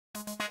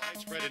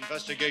Widespread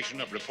investigation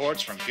of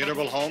reports from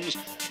funeral homes,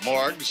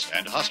 morgues,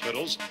 and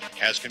hospitals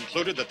has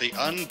concluded that the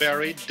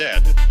unburied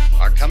dead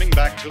are coming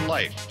back to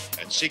life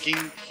and seeking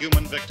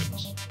human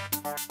victims.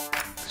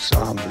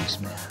 Zombies,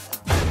 man.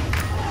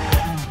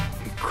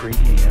 They creep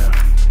me out.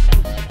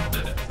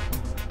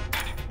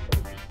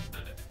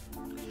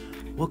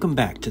 Welcome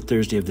back to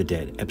Thursday of the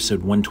Dead,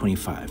 episode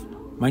 125.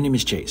 My name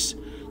is Chase.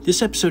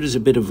 This episode is a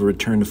bit of a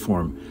return to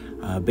form.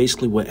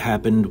 Basically what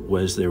happened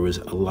was there was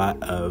a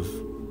lot of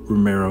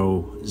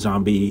Romero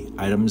zombie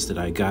items that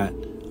I got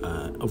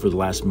over the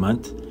last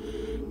month,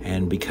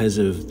 and because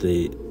of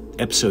the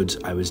episodes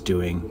I was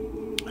doing,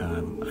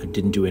 I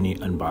didn't do any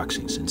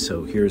unboxings, and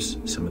so here's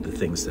some of the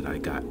things that I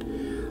got.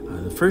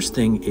 The first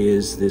thing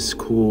is this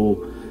cool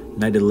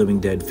Night of the Living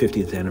Dead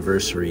 50th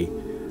anniversary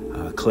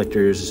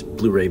collector's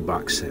Blu-ray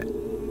box set.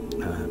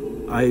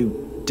 I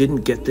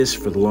didn't get this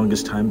for the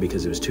longest time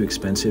because it was too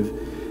expensive,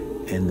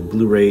 and the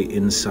Blu-ray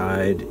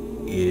inside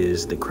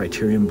is the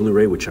Criterion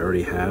Blu-ray, which I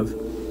already have.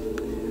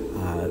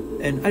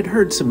 And I'd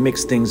heard some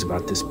mixed things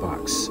about this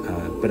box,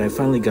 but I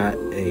finally got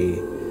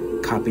a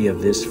copy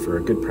of this for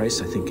a good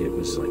price. I think it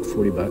was like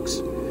 40 bucks.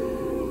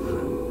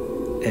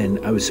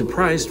 And I was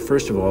surprised,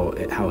 first of all,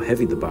 at how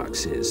heavy the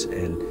box is.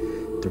 And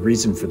the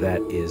reason for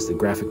that is the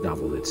graphic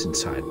novel that's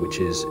inside, which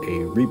is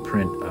a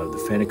reprint of the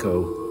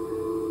Fanico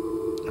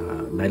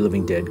Night of the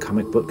Living Dead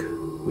comic book,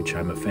 which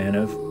I'm a fan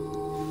of.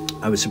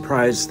 I was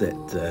surprised that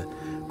the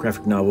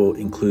graphic novel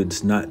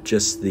includes not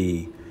just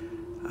the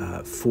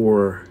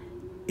 4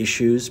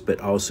 issues,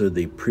 but also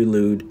the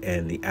prelude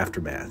and the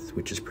aftermath,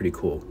 which is pretty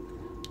cool.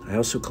 I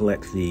also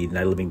collect the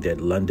Night of the Living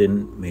Dead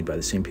London, made by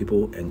the same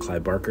people, and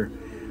Clive Barker.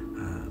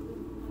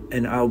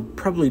 And I'll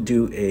probably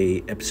do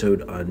a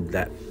episode on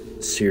that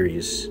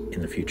series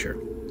in the future,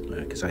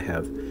 because I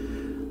have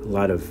a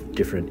lot of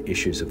different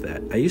issues of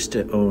that. I used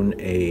to own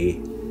a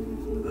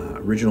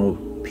original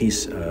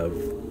piece of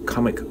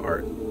comic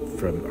art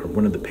from, or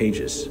one of the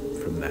pages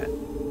from that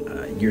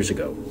years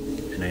ago,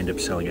 and I ended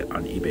up selling it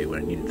on eBay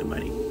when I needed the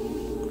money,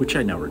 which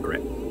I now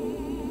regret.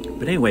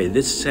 But anyway,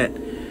 this set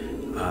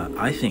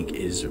I think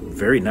is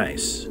very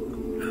nice.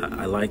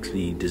 I like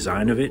the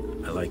design of it.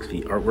 I like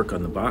the artwork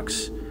on the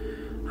box.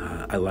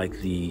 I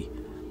like the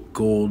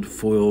gold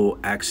foil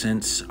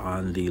accents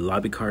on the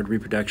lobby card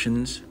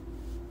reproductions.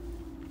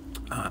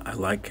 I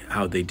like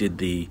how they did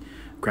the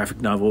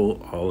graphic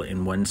novel all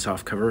in one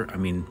soft cover. I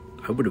mean,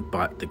 I would have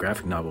bought the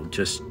graphic novel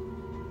just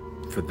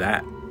for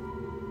that.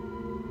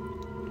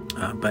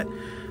 But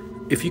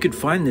if you could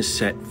find this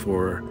set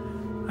for,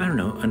 I don't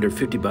know, under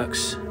 50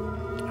 bucks,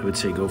 I would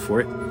say go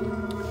for it.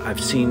 I've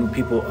seen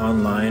people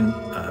online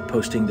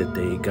posting that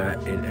they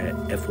got it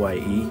at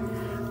FYE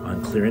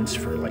on clearance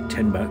for like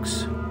 10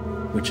 bucks,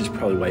 which is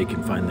probably why you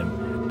can find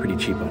them pretty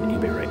cheap on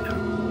eBay right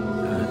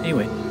now.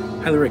 Anyway,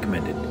 highly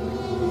recommended.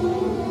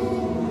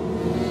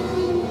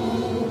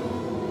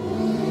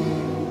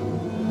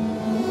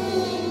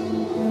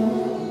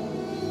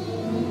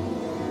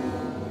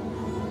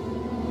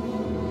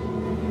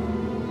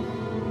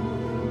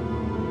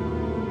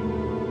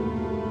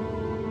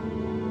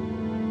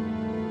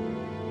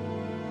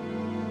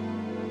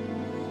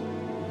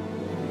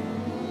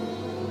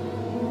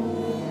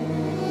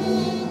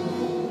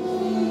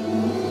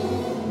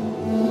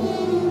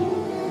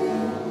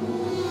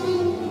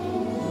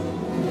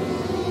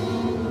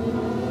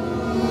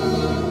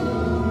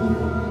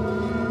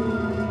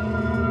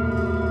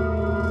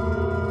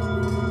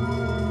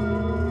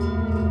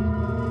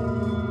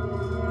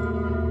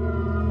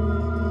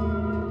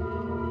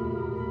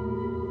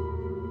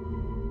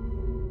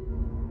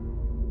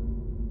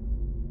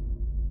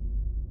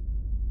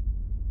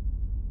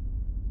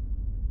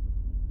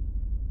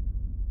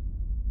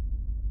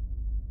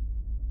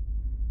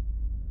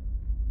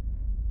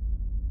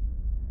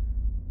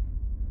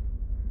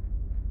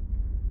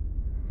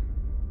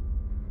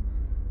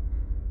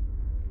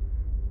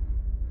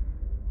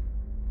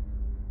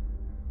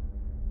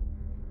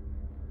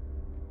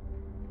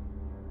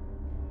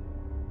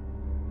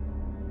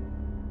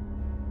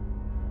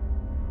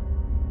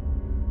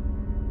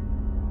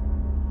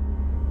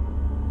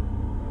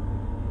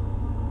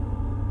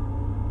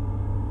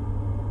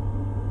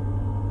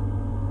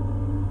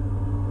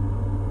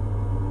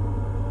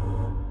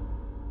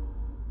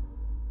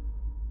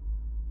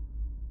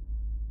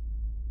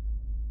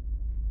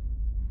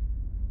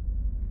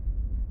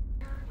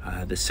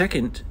 The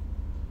second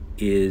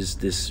is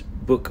this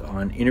book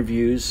on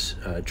interviews,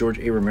 George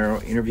A.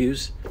 Romero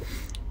interviews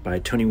by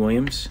Tony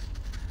Williams.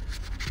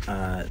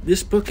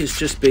 This book is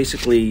just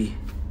basically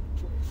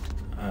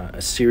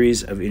a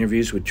series of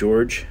interviews with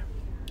George,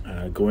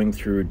 going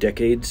through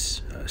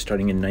decades,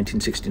 starting in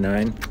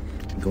 1969,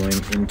 going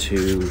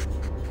into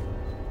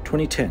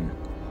 2010.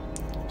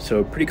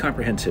 So pretty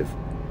comprehensive.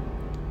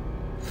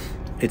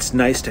 It's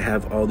nice to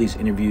have all these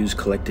interviews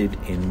collected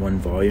in one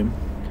volume.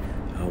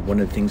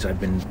 One of the things I've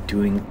been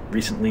doing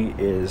recently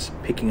is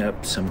picking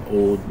up some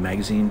old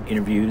magazine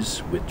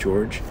interviews with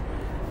George,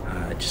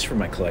 just for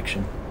my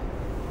collection.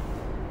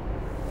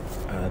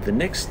 The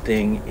next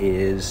thing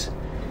is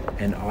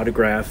an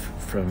autograph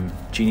from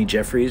Jeanie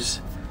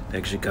Jefferies I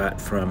actually got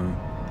from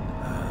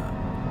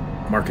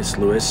Marcus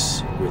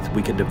Lewis with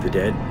Weekend of the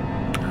Dead.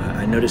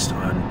 I noticed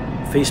on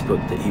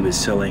Facebook that he was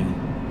selling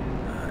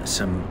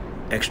some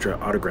extra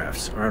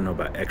autographs. I don't know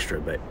about extra,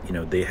 but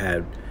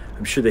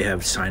I'm sure they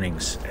have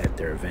signings at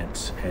their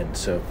events. And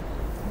so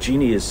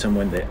Jeanie is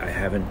someone that I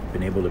haven't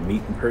been able to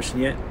meet in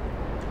person yet.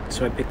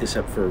 So I picked this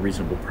up for a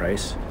reasonable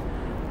price.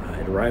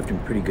 It arrived in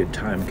pretty good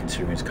time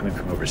considering it's coming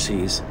from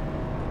overseas.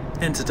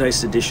 And it's a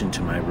nice addition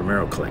to my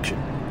Romero collection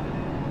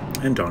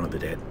and Dawn of the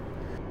Dead.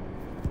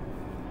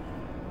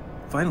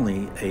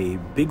 Finally, a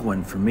big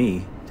one for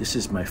me. This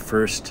is my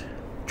first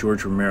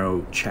George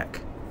Romero check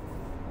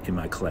in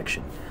my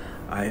collection.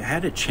 I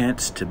had a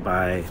chance to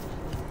buy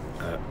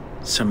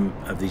some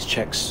of these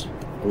checks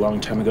a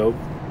long time ago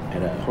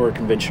at a horror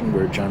convention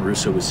where John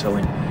Russo was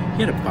selling.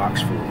 He had a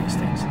box full of these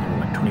things, and they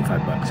were like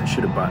 25 bucks. I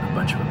should have bought a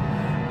bunch of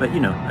them, but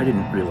I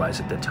didn't realize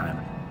at that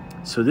time.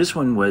 So this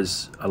one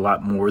was a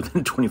lot more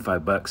than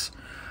 25 bucks,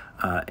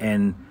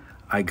 and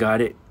I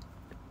got it.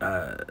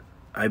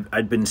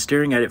 I'd been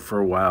staring at it for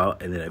a while,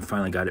 and then I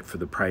finally got it for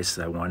the price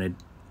that I wanted.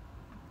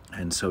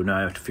 And so now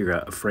I have to figure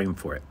out a frame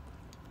for it.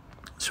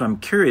 So I'm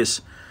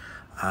curious.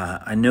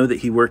 I know that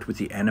he worked with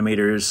the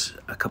Animators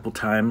a couple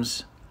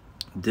times.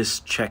 This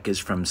check is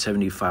from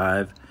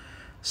 '75,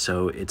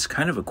 so it's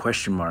kind of a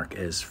question mark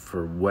as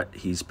for what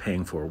he's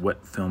paying for,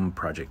 what film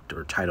project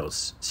or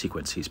titles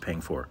sequence he's paying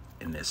for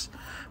in this.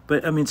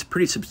 But I mean, it's a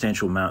pretty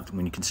substantial amount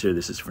when you consider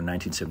this is from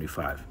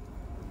 1975.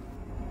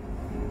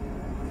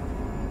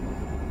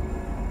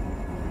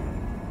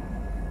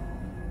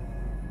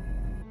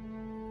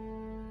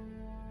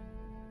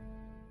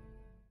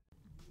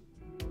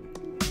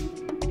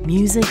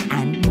 Music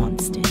and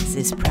Monsters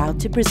is proud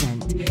to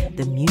present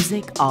the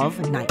music of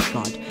Night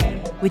God,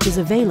 which is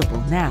available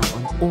now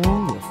on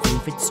all your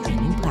favorite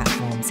streaming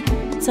platforms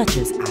such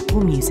as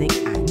Apple Music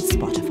and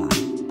Spotify.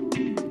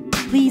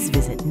 Please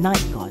visit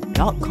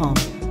nightgod.com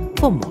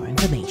for more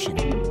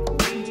information.